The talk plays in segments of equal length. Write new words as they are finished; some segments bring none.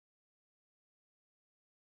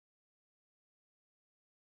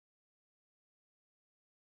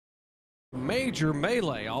Major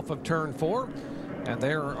melee off of turn 4, and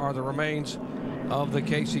there are the remains of the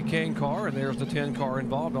Casey Kane car, and there's the 10 car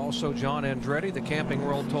involved. Also John Andretti, the Camping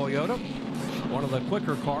World Toyota, one of the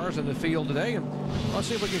quicker cars in the field today. And let's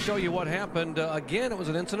see if we can show you what happened. Again, it was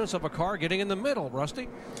an incidence of a car getting in the middle. Rusty?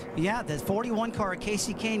 Yeah, the 41 car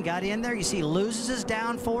Casey Kane got in there. You see, loses his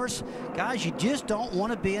downforce. Guys, you just don't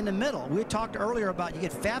want to be in the middle. We talked earlier about you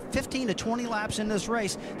get 15 to 20 laps in this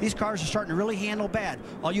race. These cars are starting to really handle bad.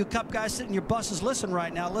 All you Cup guys sitting in your buses, listen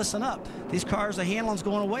right now, listen up. These cars, the handling's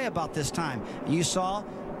going away about this time. And you saw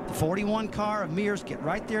the 41 car of Mears get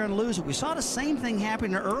right there and lose it. We saw the same thing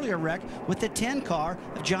happen in an earlier wreck with the 10 car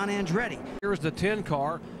of John Andretti. Here's the 10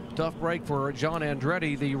 car. Tough break for John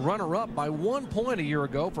Andretti, the runner-up by 1 point a year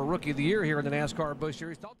ago for Rookie of the Year here in the NASCAR Busch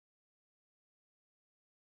Series.